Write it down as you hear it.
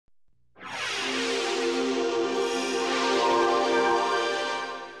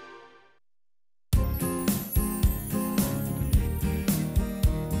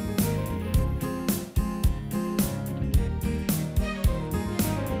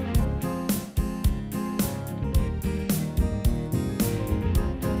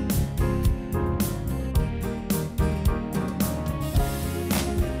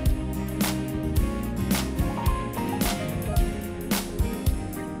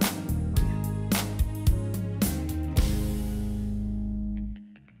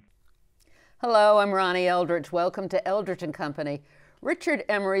Hello, I'm Ronnie Eldridge. Welcome to Eldridge & Company. Richard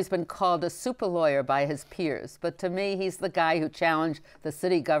Emery's been called a super lawyer by his peers, but to me, he's the guy who challenged the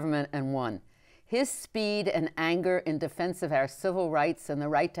city government and won. His speed and anger in defense of our civil rights and the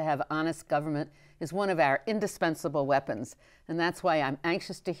right to have honest government is one of our indispensable weapons, and that's why I'm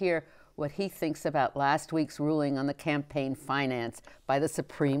anxious to hear what he thinks about last week's ruling on the campaign finance by the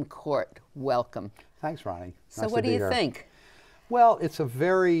Supreme Court. Welcome. Thanks, Ronnie. So what do you think? Well, it's a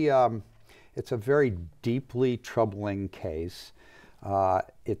very deeply troubling case.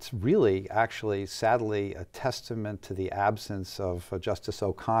 It's really, actually, sadly, a testament to the absence of Justice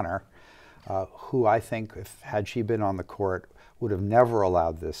O'Connor, who I think, had she been on the court, would have never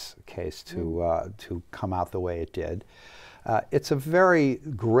allowed this case to come out the way it did. It's a very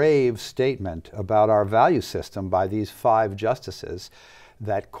grave statement about our value system by these 5 justices,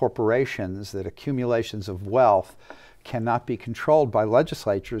 that corporations, that accumulations of wealth cannot be controlled by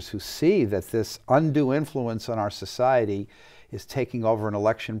legislatures who see that this undue influence on our society is taking over an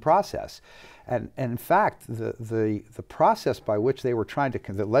election process. And in fact, the process by which they were trying to,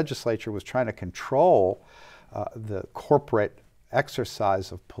 the legislature was trying to control the corporate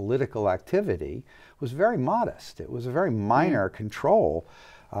exercise of political activity was very modest. It was a very minor control.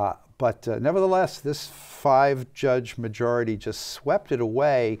 But nevertheless, this 5-judge majority just swept it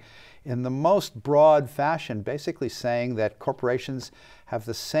away in the most broad fashion, basically saying that corporations have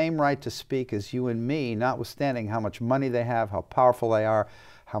the same right to speak as you and me, notwithstanding how much money they have, how powerful they are,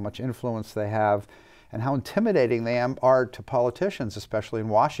 how much influence they have, and how intimidating they are to politicians, especially in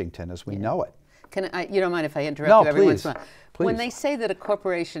Washington, as we know it. You don't mind if I interrupt you every once in a while? Please. When they say that a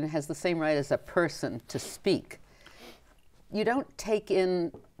corporation has the same right as a person to speak, you don't take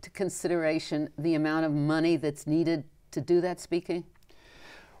into consideration the amount of money that's needed to do that speaking?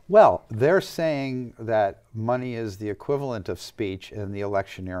 Well, they're saying that money is the equivalent of speech in the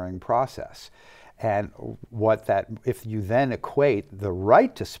electioneering process. And if you then equate the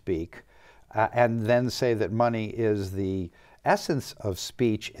right to speak and then say that money is the essence of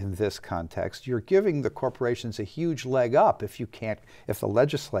speech in this context, you're giving the corporations a huge leg up if the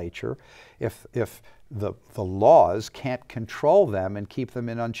legislature, if the laws can't control them and keep them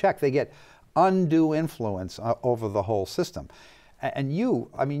in uncheck. They get undue influence over the whole system. And you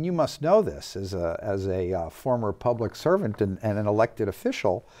must know this as a former public servant and an elected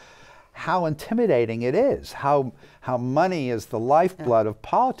official, how intimidating it is, how money is the lifeblood of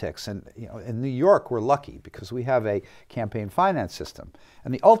politics. And in New York, we're lucky because we have a campaign finance system.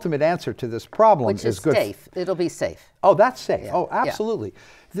 And the ultimate answer to this problem is good. Which is safe. It'll be safe. Oh, that's safe. Yeah. Oh, absolutely.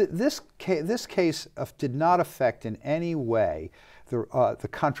 Yeah. This case did not affect in any way the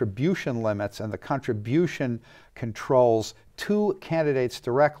contribution limits and the contribution controls to candidates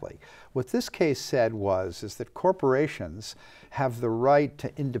directly. What this case said is that corporations have the right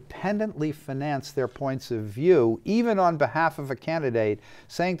to independently finance their points of view, even on behalf of a candidate,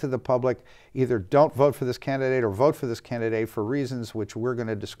 saying to the public, either don't vote for this candidate or vote for this candidate for reasons which we're going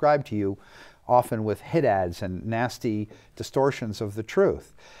to describe to you, often with hit ads and nasty distortions of the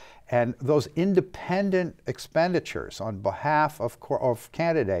truth. And those independent expenditures on behalf of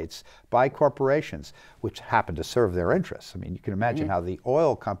candidates by corporations, which happen to serve their interests. I mean, you can imagine how the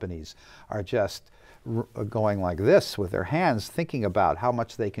oil companies are just going like this with their hands, thinking about how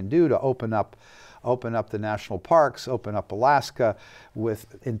much they can do to open up the national parks, open up Alaska, with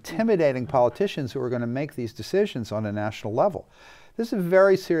intimidating politicians who are going to make these decisions on a national level. This is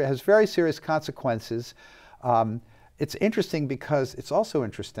has very serious consequences. It's interesting because it's also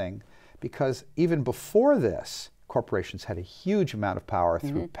interesting because even before this, corporations had a huge amount of power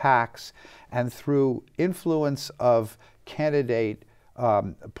through PACs and through influence of candidate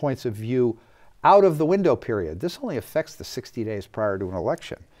points of view out of the window period. This only affects the 60 days prior to an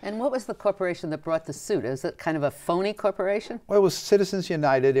election. And what was the corporation that brought the suit? Is it kind of a phony corporation? Well, it was Citizens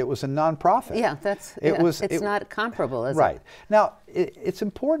United. It was a nonprofit. Yeah, it's not comparable, is it? Right. Now, it's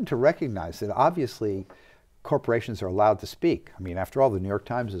important to recognize that obviously corporations are allowed to speak. I mean, after all, the New York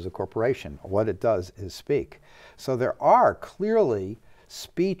Times is a corporation. What it does is speak. So there are clearly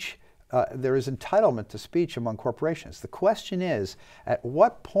there is entitlement to speech among corporations. The question is, at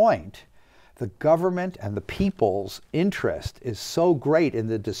what point the government and the people's interest is so great in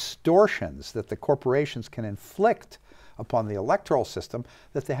the distortions that the corporations can inflict upon the electoral system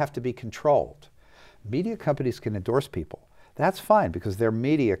that they have to be controlled. Media companies can endorse people. That's fine because they're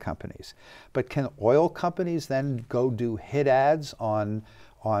media companies. But can oil companies then go do hit ads on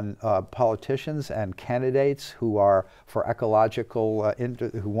politicians and candidates who are for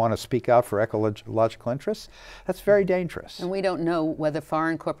who want to speak out for ecological interests? That's very dangerous. And we don't know whether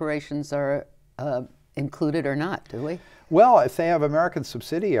foreign corporations are include it or not, do we? Well, if they have American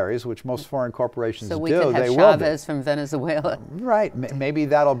subsidiaries, which most foreign corporations do, so we can have they will be. Chavez from Venezuela. Right. Maybe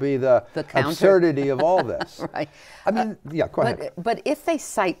that'll be the absurdity of all this. Right. I mean, yeah, go ahead. But if they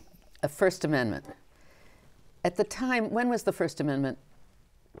cite a First Amendment, at the time, when was the First Amendment?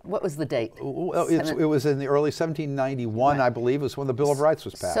 What was the date? Well, it was in the early 1791, right. I believe, was when the Bill of Rights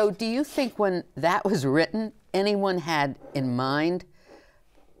was passed. So do you think when that was written, anyone had in mind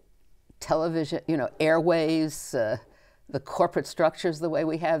television, airways, the corporate structures the way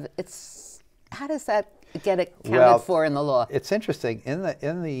we have? How does that get accounted for in the law? It's interesting in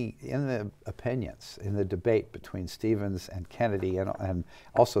the opinions, in the debate between Stevens and Kennedy, and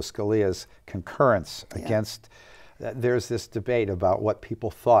also Scalia's concurrence against. There's this debate about what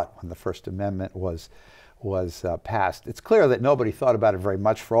people thought when the First Amendment was passed. It's clear that nobody thought about it very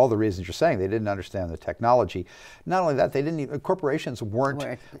much for all the reasons you're saying. They didn't understand the technology. Not only that, corporations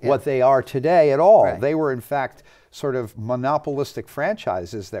weren't what they are today at all. Right. They were, in fact, sort of monopolistic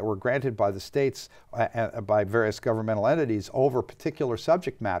franchises that were granted by the states, by various governmental entities over particular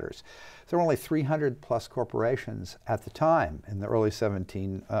subject matters. There were only 300 plus corporations at the time in the early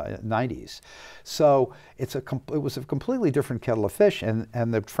 1790s. So it was a completely different kettle of fish, and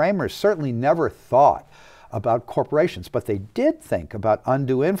the framers certainly never thought about corporations, but they did think about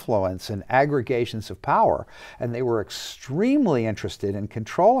undue influence and aggregations of power, and they were extremely interested in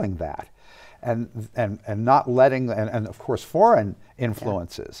controlling that. And not letting, and of course foreign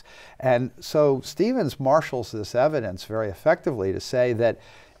influences. Yeah. And so Stevens marshals this evidence very effectively to say that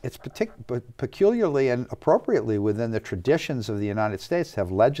it's peculiarly and appropriately within the traditions of the United States to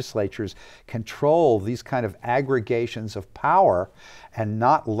have legislatures control these kind of aggregations of power and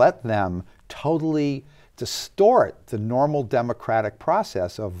not let them totally distort the normal democratic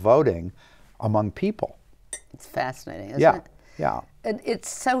process of voting among people. It's fascinating, isn't it? Yeah. And it's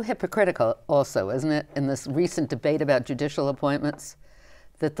so hypocritical also, isn't it, in this recent debate about judicial appointments,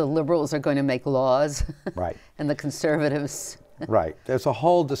 that the liberals are going to make laws, right, and the conservatives. Right. There's a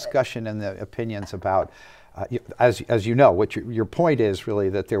whole discussion in the opinions about, as you know, what your point is really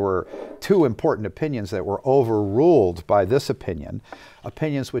that there were two important opinions that were overruled by this opinion,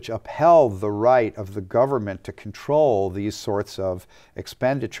 opinions which upheld the right of the government to control these sorts of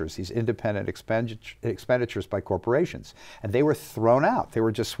expenditures, these independent expenditures by corporations. And they were thrown out. They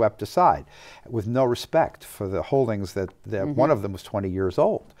were just swept aside with no respect for the holdings that one of them was 20 years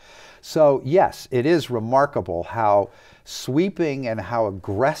old. So yes, it is remarkable how sweeping and how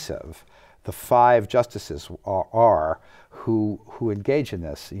aggressive the five justices are who engage in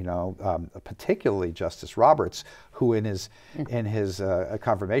this. Particularly Justice Roberts, who in his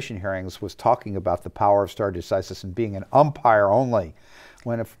confirmation hearings was talking about the power of stare decisis and being an umpire only,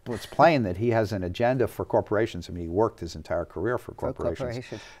 when it's plain that he has an agenda for corporations. I mean, he worked his entire career for corporations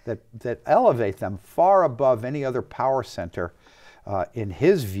that elevate them far above any other power center, in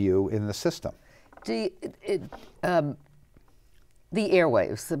his view, in the system. The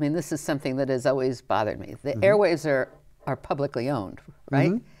airwaves, I mean, this is something that has always bothered me. The airwaves are publicly owned,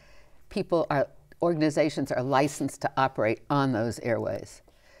 right? Organizations are licensed to operate on those airways.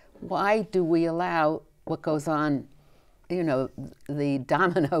 Why do we allow what goes on, the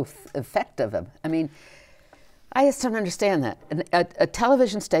domino effect of them? I mean, I just don't understand that. A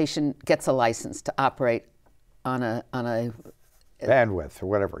television station gets a license to operate on a bandwidth or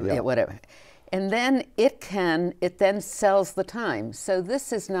whatever. Yeah, whatever. And then it then sells the time. So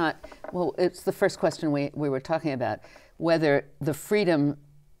this is not, well, it's the first question we were talking about, whether the freedom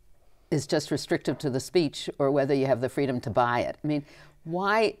is just restrictive to the speech or whether you have the freedom to buy it. I mean,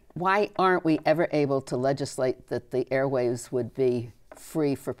 why aren't we ever able to legislate that the airwaves would be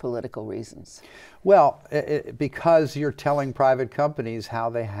free for political reasons? Well, because you're telling private companies how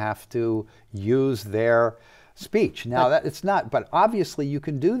they have to use their speech. Now, it's not, but obviously you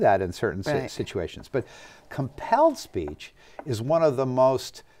can do that in certain situations. But compelled speech is one of the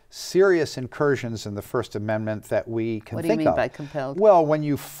most serious incursions in the First Amendment that we can think of. What do you mean by compelled? Well, when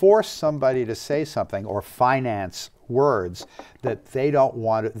you force somebody to say something or finance words that they don't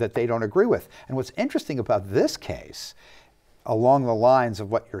want, that they don't agree with. And what's interesting about this case, along the lines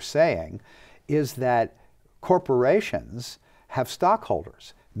of what you're saying, is that corporations have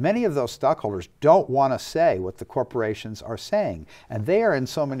stockholders. Many of those stockholders don't want to say what the corporations are saying, and they are, in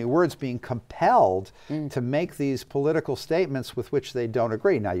so many words, being compelled to make these political statements with which they don't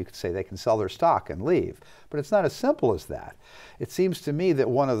agree. Now, you could say they can sell their stock and leave, but it's not as simple as that. It seems to me that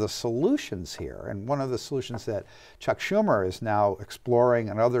one of the solutions here, and one of the solutions that Chuck Schumer is now exploring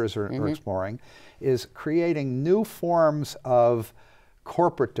and others are exploring, is creating new forms of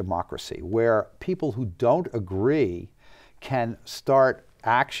corporate democracy where people who don't agree can start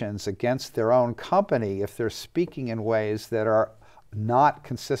actions against their own company if they're speaking in ways that are not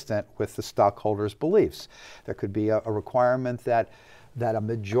consistent with the stockholders' beliefs. There could be a requirement that a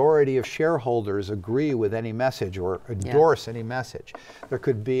majority of shareholders agree with any message or endorse any message. There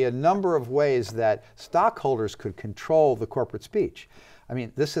could be a number of ways that stockholders could control the corporate speech. I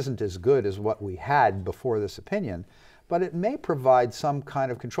mean, this isn't as good as what we had before this opinion, but it may provide some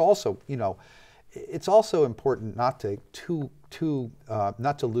kind of control. Also, you know, it's also important not to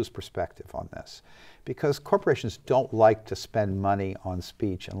lose perspective on this, because corporations don't like to spend money on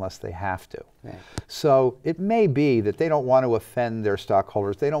speech unless they have to. Right. So it may be that they don't want to offend their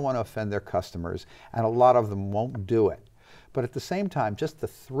stockholders, they don't want to offend their customers, and a lot of them won't do it. But at the same time, just the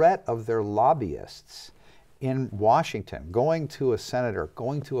threat of their lobbyists in Washington, going to a senator,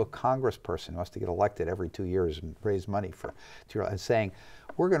 going to a congressperson who has to get elected every 2 years and raise money for, and saying,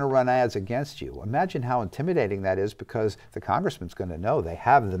 we're going to run ads against you. Imagine how intimidating that is, because the congressman's going to know they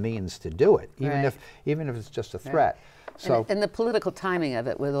have the means to do it, even if it's just a threat. Right. So, and the political timing of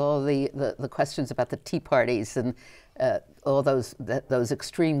it, with all the questions about the Tea Parties and all those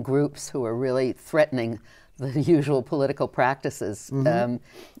extreme groups who are really threatening the usual political practices,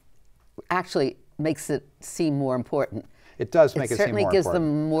 actually makes it seem more important. It does make it seem more important. It certainly gives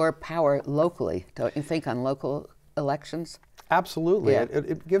them more power locally, don't you think, on local elections? Absolutely. Yeah.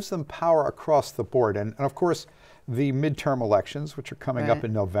 It gives them power across the board. And of course, the midterm elections, which are coming up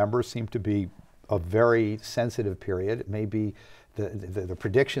in November, seem to be a very sensitive period. It may be, the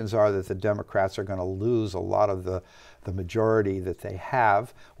predictions are that the Democrats are going to lose a lot of the majority that they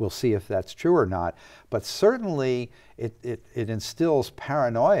have. We'll see if that's true or not. But certainly, it instills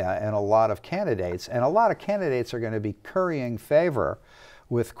paranoia in a lot of candidates. And a lot of candidates are going to be currying favor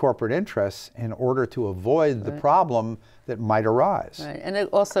with corporate interests in order to avoid the problem that might arise. Right. And it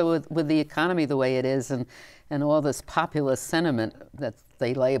also with the economy the way it is, and all this populist sentiment that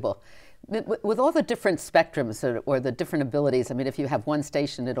they label, with all the different spectrums or the different abilities. I mean, if you have one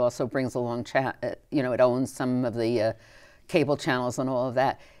station, it also brings along, you know, it owns some of the cable channels and all of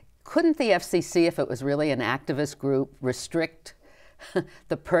that. Couldn't the FCC, if it was really an activist group, restrict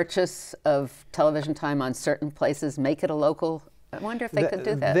the purchase of television time on certain places, make it a local? I wonder if they could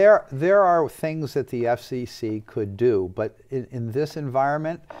do that. There are things that the FCC could do, but in this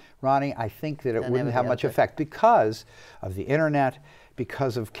environment, Ronnie, I think that it wouldn't have much effect because of the internet,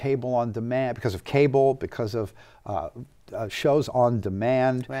 because of cable on demand, because of shows on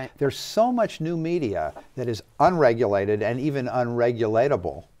demand. Right. There's so much new media that is unregulated and even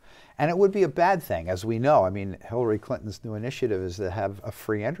unregulatable. And it would be a bad thing, as we know. I mean, Hillary Clinton's new initiative is to have a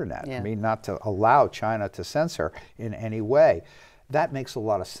free internet. I mean, not to allow China to censor in any way. That makes a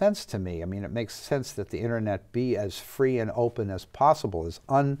lot of sense to me. I mean, it makes sense that the internet be as free and open as possible, as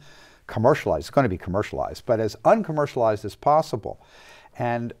uncommercialized. It's going to be commercialized, but as uncommercialized as possible.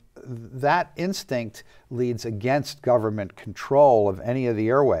 And that instinct leads against government control of any of the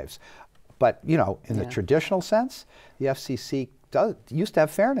airwaves. But, you know, in the traditional sense, the FCC used to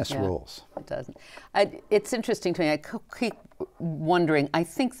have fairness rules. It doesn't. It's interesting to me. I keep wondering, I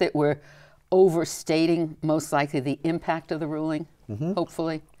think that we're overstating most likely the impact of the ruling,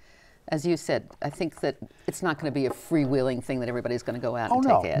 hopefully. As you said, I think that it's not going to be a freewheeling thing that everybody's going to go out and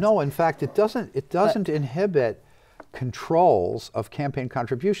take ads. No, in fact, it doesn't inhibit controls of campaign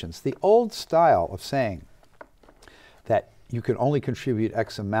contributions. The old style of saying that you can only contribute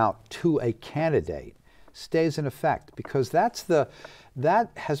X amount to a candidate stays in effect, because that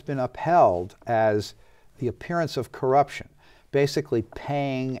has been upheld as the appearance of corruption, basically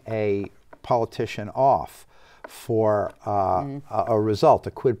paying a politician off for a result,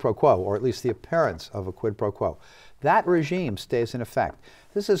 a quid pro quo, or at least the appearance of a quid pro quo. That regime stays in effect.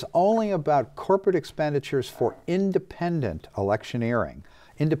 This is only about corporate expenditures for independent electioneering,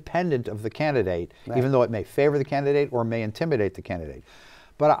 independent of the candidate, even though it may favor the candidate or may intimidate the candidate.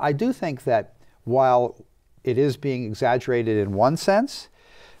 But I do think that while it is being exaggerated in one sense,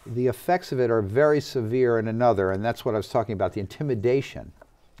 the effects of it are very severe in another, and that's what I was talking about, the intimidation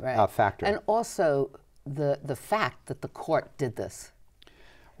factor. And also the fact that the court did this.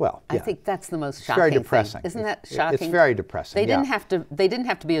 Well, I think that's the most shocking very depressing. thing. Isn't that shocking? It's very depressing. They didn't have to. They didn't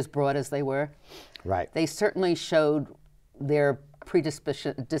have to be as broad as they were. Right. They certainly showed their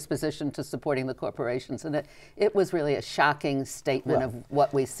predisposition to supporting the corporations, and it was really a shocking statement of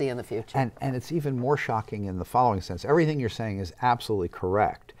what we see in the future. And it's even more shocking in the following sense. Everything you're saying is absolutely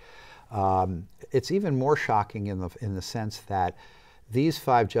correct. It's even more shocking in the sense that these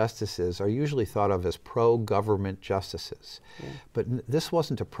 5 justices are usually thought of as pro-government justices. Yeah. But this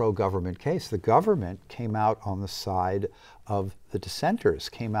wasn't a pro-government case. The government came out on the side of the dissenters,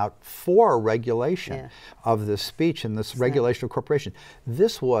 came out for regulation of this speech and this regulation of corporation.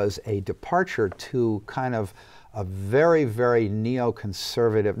 This was a departure to kind of a very, very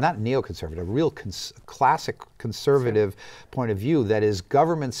neoconservative, not neoconservative, real classic conservative point of view, that is,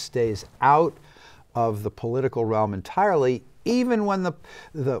 government stays out of the political realm entirely, even when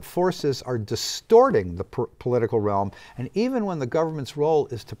the forces are distorting the political realm, and even when the government's role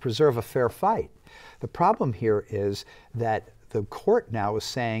is to preserve a fair fight. The problem here is that the court now is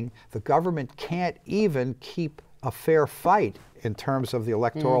saying the government can't even keep a fair fight in terms of the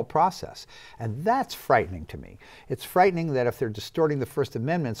electoral process. And that's frightening to me. It's frightening that if they're distorting the First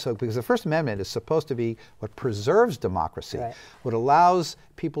Amendment, because the First Amendment is supposed to be what preserves democracy, what allows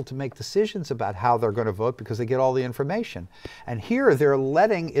people to make decisions about how they're going to vote because they get all the information. And here they're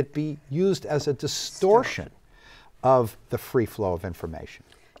letting it be used as a distortion of the free flow of information.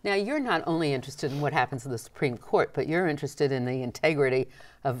 Now, you're not only interested in what happens in the Supreme Court, but you're interested in the integrity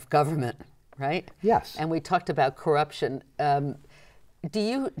of government, right? Yes. And we talked about corruption. Do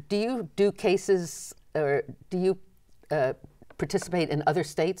you do cases, or do you participate in other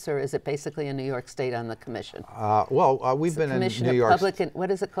states, or is it basically a New York State on the commission? We've been in New York.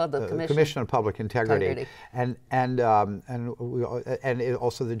 What is it called? The Commission on Public Integrity, and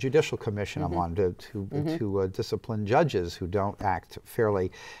also the Judicial Commission. I'm on to discipline judges who don't act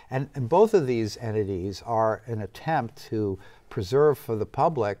fairly, and both of these entities are an attempt to preserve for the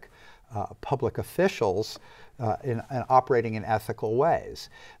public officials in operating in ethical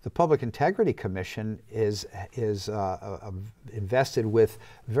ways. The Public Integrity Commission is invested with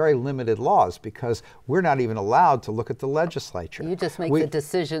very limited laws because we're not even allowed to look at the legislature. You just make the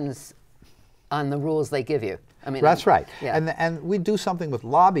decisions on the rules they give you. I mean, that's right. Yeah. And we do something with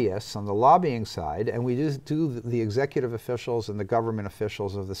lobbyists on the lobbying side, and we do the executive officials and the government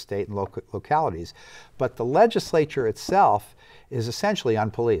officials of the state and localities. But the legislature itself is essentially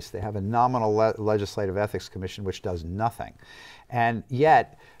unpoliced. They have a nominal legislative ethics commission which does nothing. And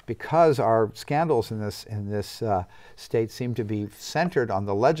yet, because our scandals in this state seem to be centered on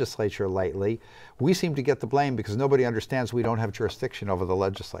the legislature lately, we seem to get the blame because nobody understands we don't have jurisdiction over the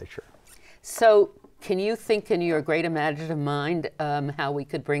legislature. So can you think in your great imaginative mind how we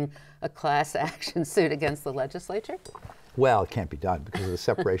could bring a class action suit against the legislature? Well, it can't be done because of the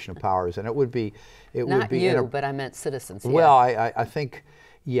separation of powers, and it would be not you, but I meant citizens. Well, I think,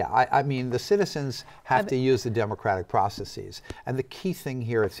 I mean, the citizens have to use the democratic processes, and the key thing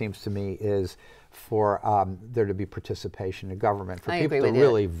here, it seems to me, is for there to be participation in government, for people to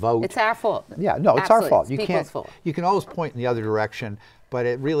really vote. It's our fault. Yeah, no, it's our fault. It's people's fault. You can always point in the other direction, but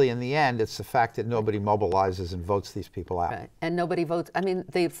it really, in the end, it's the fact that nobody mobilizes and votes these people out. Right. And nobody votes. I mean,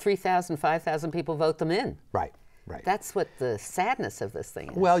 they have 3,000, 5,000 people vote them in. Right. Right. That's what the sadness of this thing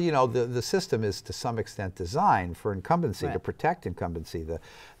is. Well, you know, the system is to some extent designed for incumbency, to protect incumbency.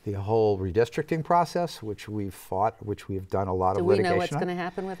 The whole redistricting process, which we've fought, which we've done a lot of litigation on. Do we know what's going to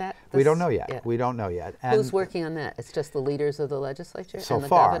happen with that? We don't know yet. Yeah. We don't know yet. And who's working on that? It's just the leaders of the legislature so and the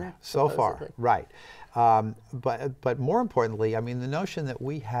far, governor? So far, right. But more importantly, I mean, the notion that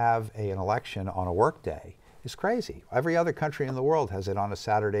we have an election on a work day is crazy. Every other country in the world has it on a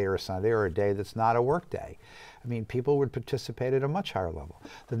Saturday or a Sunday or a day that's not a work day. I mean, people would participate at a much higher level.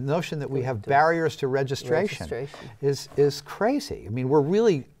 The notion that we have barriers to registration is crazy. I mean, we're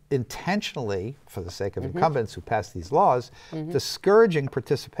really intentionally, for the sake of incumbents who pass these laws, discouraging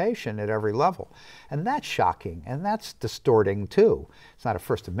participation at every level. And that's shocking, and that's distorting too. It's not a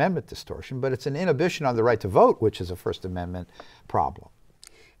First Amendment distortion, but it's an inhibition on the right to vote, which is a First Amendment problem.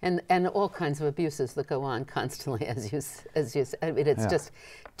 And all kinds of abuses that go on constantly, as you I mean, it's just,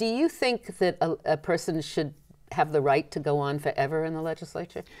 do you think that a person should have the right to go on forever in the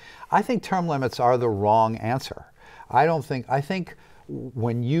legislature? I think term limits are the wrong answer. I think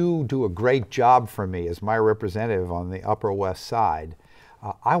when you do a great job for me as my representative on the Upper West Side,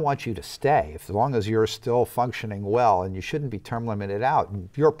 I want you to stay as long as you're still functioning well, and you shouldn't be term limited out.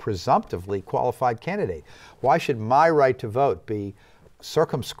 You're a presumptively qualified candidate. Why should my right to vote be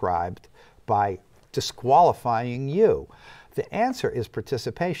circumscribed by disqualifying you? The answer is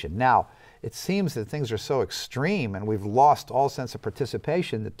participation. Now, it seems that things are so extreme and we've lost all sense of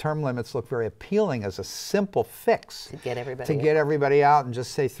participation that term limits look very appealing as a simple fix to get everybody out and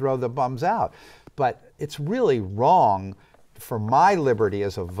just say throw the bums out. But it's really wrong for my liberty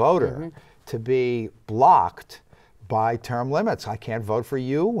as a voter to be blocked by term limits. I can't vote for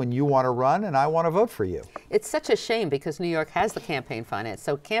you when you want to run and I want to vote for you. It's such a shame because New York has the campaign finance,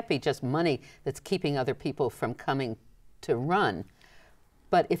 so it can't be just money that's keeping other people from coming to run.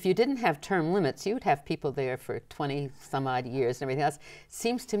 But if you didn't have term limits, you would have people there for 20 some odd years and everything else.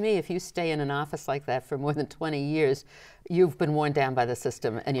 Seems to me if you stay in an office like that for more than 20 years, you've been worn down by the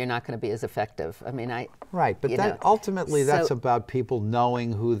system and you're not going to be as effective. I mean, Right, but that ultimately that's about people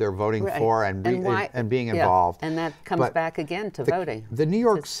knowing who they're voting for and being involved. And that comes back again to voting. The New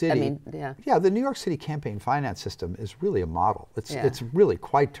York City, the New York City campaign finance system is really a model. It's really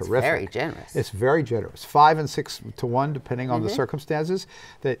quite terrific. It's very generous. It's very generous. 5 and 6 to 1, depending on the circumstances.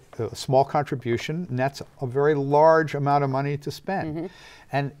 That a small contribution nets a very large amount of money to spend.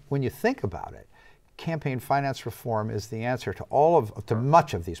 And when you think about it, campaign finance reform is the answer to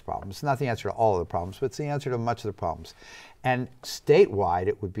much of these problems. It's not the answer to all of the problems, but it's the answer to much of the problems. And statewide,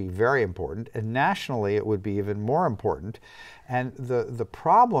 it would be very important, and nationally, it would be even more important. And the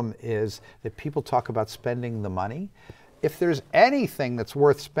problem is that people talk about spending the money. If there's anything that's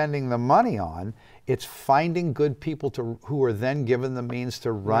worth spending the money on, it's finding good people who are then given the means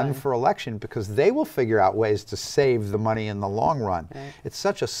to run for election, because they will figure out ways to save the money in the long run. It's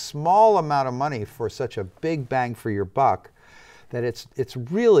such a small amount of money for such a big bang for your buck that it's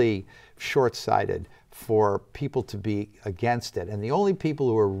really short-sighted for people to be against it. And the only people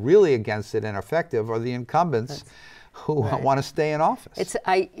who are really against it and effective are the incumbents who want to stay in office.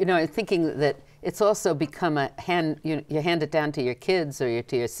 I'm thinking that it's also become you hand it down to your kids or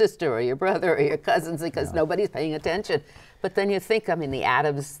to your sister or your brother or your cousins because nobody's paying attention. But then you think, I mean, the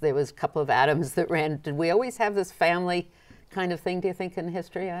Adams, there was a couple of Adams that ran. Did we always have this family kind of thing, do you think, in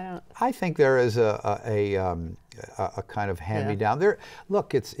history? I think there is a kind of hand-me-down. There,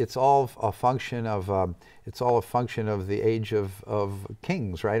 look, it's all a function of the age of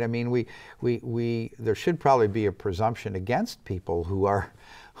kings, right? I mean, there should probably be a presumption against people who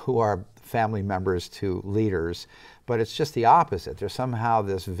are family members to leaders, but it's just the opposite. There's somehow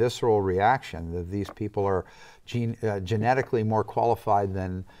this visceral reaction that these people are genetically more qualified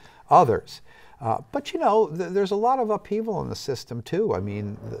than others. But there's a lot of upheaval in the system too. I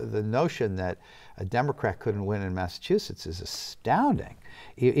mean, the notion that a Democrat couldn't win in Massachusetts is astounding,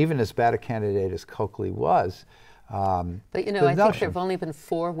 even as bad a candidate as Coakley was. But I think there have only been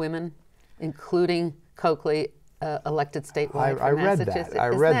 4 women, including Coakley, elected statewide for Massachusetts. I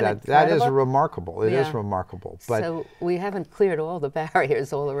read that. That is remarkable. It is remarkable. But so we haven't cleared all the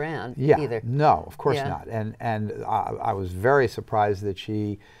barriers all around either. No, of course not. And I was very surprised that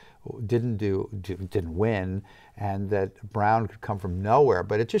she didn't win, and that Brown could come from nowhere.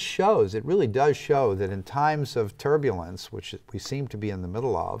 But it just shows, it really does show that in times of turbulence, which we seem to be in the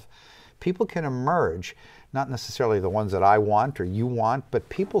middle of, people can emerge, not necessarily the ones that I want or you want, but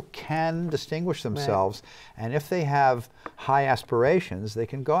people can distinguish themselves. And if they have high aspirations, they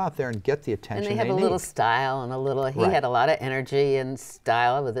can go out there and get the attention they need. And they have a little style and he had a lot of energy and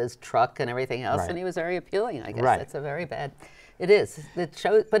style with his truck and everything else, and he was very appealing, I guess. That's a very bad... It is. It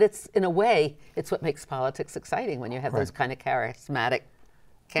shows, but it's, in a way, it's what makes politics exciting when you have those kind of charismatic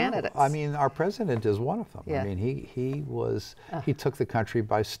candidates. I mean, our president is one of them. I mean, he took the country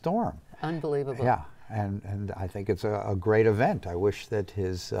by storm. Unbelievable. Yeah, and I think it's a great event. I wish that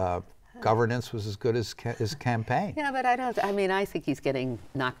his governance was as good as his campaign. Yeah, but I think he's getting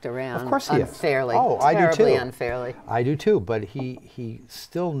knocked around. Of course he unfairly. Is. Oh, I do too. Terribly unfairly. I do too, but he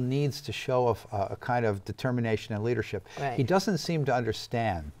still needs to show a kind of determination and leadership. He doesn't seem to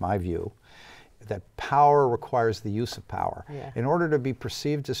understand, my view, that power requires the use of power. In order to be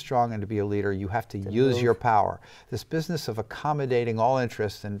perceived as strong and to be a leader, you have to use your power. This business of accommodating all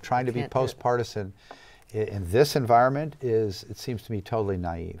interests and trying to be post-partisan in this environment it seems to me totally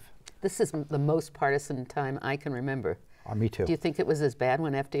naive. This is the most partisan time I can remember. Me too. Do you think it was as bad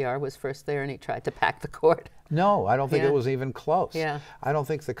when FDR was first there and he tried to pack the court? No, I don't think it was even close. Yeah. I don't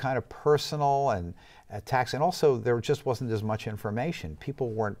think the kind of personal and attacks, and also there just wasn't as much information.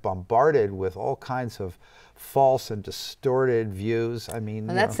 People weren't bombarded with all kinds of false and distorted views. I mean,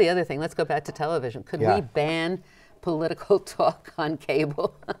 and that's the other thing. Let's go back to television. Could we ban political talk on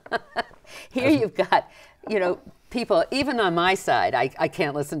cable? Here you've got, people, even on my side, I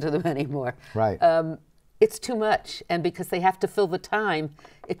can't listen to them anymore. Right. It's too much, and because they have to fill the time,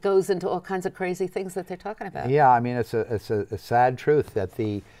 it goes into all kinds of crazy things that they're talking about. Yeah, I mean, it's a sad truth that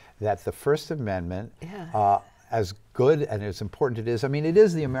the First Amendment, as good and as important it is, I mean, it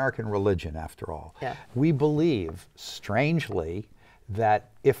is the American religion, after all. Yeah. We believe, strangely, that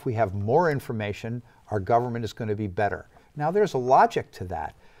if we have more information, our government is going to be better. Now, there's a logic to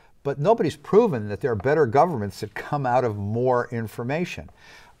that, but nobody's proven that there are better governments that come out of more information.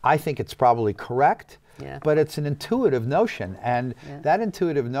 I think it's probably correct. Yeah. But it's an intuitive notion, and that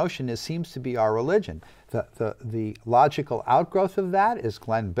intuitive notion seems to be our religion. The logical outgrowth of that is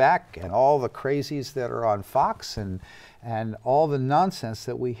Glenn Beck and all the crazies that are on Fox and all the nonsense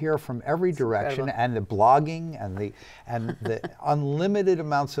that we hear from every direction, and the blogging and the unlimited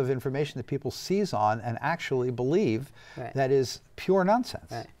amounts of information that people seize on and actually believe that is pure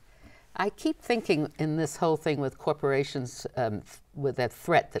nonsense. Right. I keep thinking in this whole thing with corporations, with that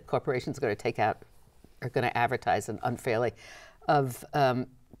threat that corporations are going to take out, are going to advertise unfairly, of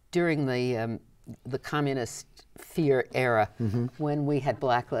during the communist fear era, when we had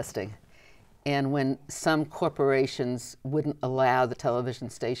blacklisting, and when some corporations wouldn't allow the television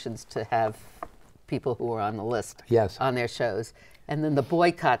stations to have people who were on the list on their shows, and then the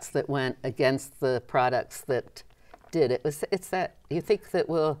boycotts that went against the products that did. It's that, you think that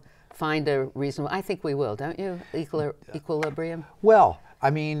we'll find a reasonable, I think we will, don't you, equilibrium? Well,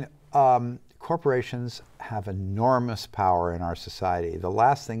 I mean, corporations have enormous power in our society. The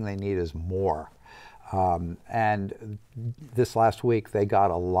last thing they need is more. And this last week, they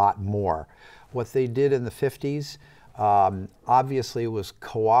got a lot more. What they did in the 50s, obviously, was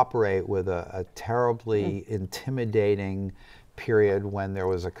cooperate with a terribly intimidating period when there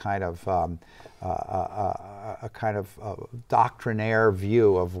was a kind of doctrinaire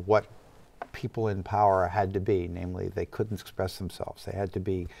view of what people in power had to be. Namely, they couldn't express themselves. They had to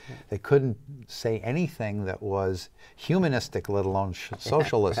be. They couldn't say anything that was humanistic, let alone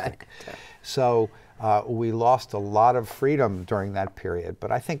socialistic. So we lost a lot of freedom during that period.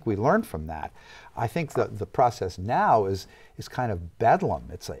 But I think we learned from that. I think that the process now is kind of bedlam.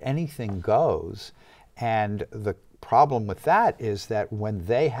 It's like anything goes, and the problem with that is that when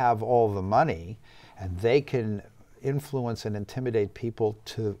they have all the money and they can influence and intimidate people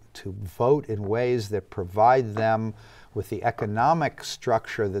to vote in ways that provide them with the economic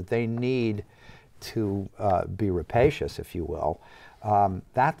structure that they need to be rapacious, if you will,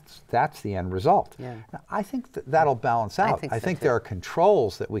 that's the end result. Yeah. Now, I think that'll balance out. I think there are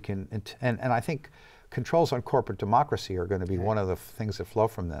controls that we can, and I think controls on corporate democracy are going to be one of the things that flow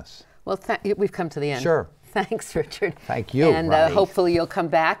from this. Well, we've come to the end. Sure. Thanks, Richard. Thank you, and Ronnie. Hopefully you'll come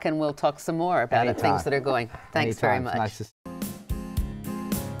back and we'll talk some more about Anytime. things that are going. Thanks very much. Nice to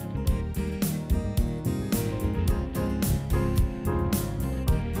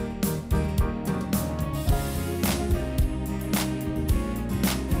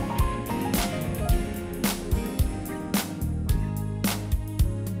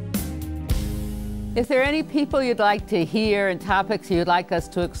If there are any people you'd like to hear and topics you'd like us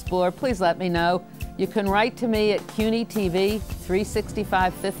to explore, please let me know. You can write to me at CUNY TV,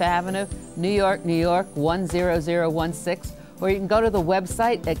 365 Fifth Avenue, New York, New York, 10016, or you can go to the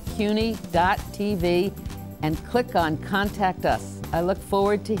website at cuny.tv and click on Contact Us. I look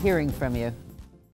forward to hearing from you.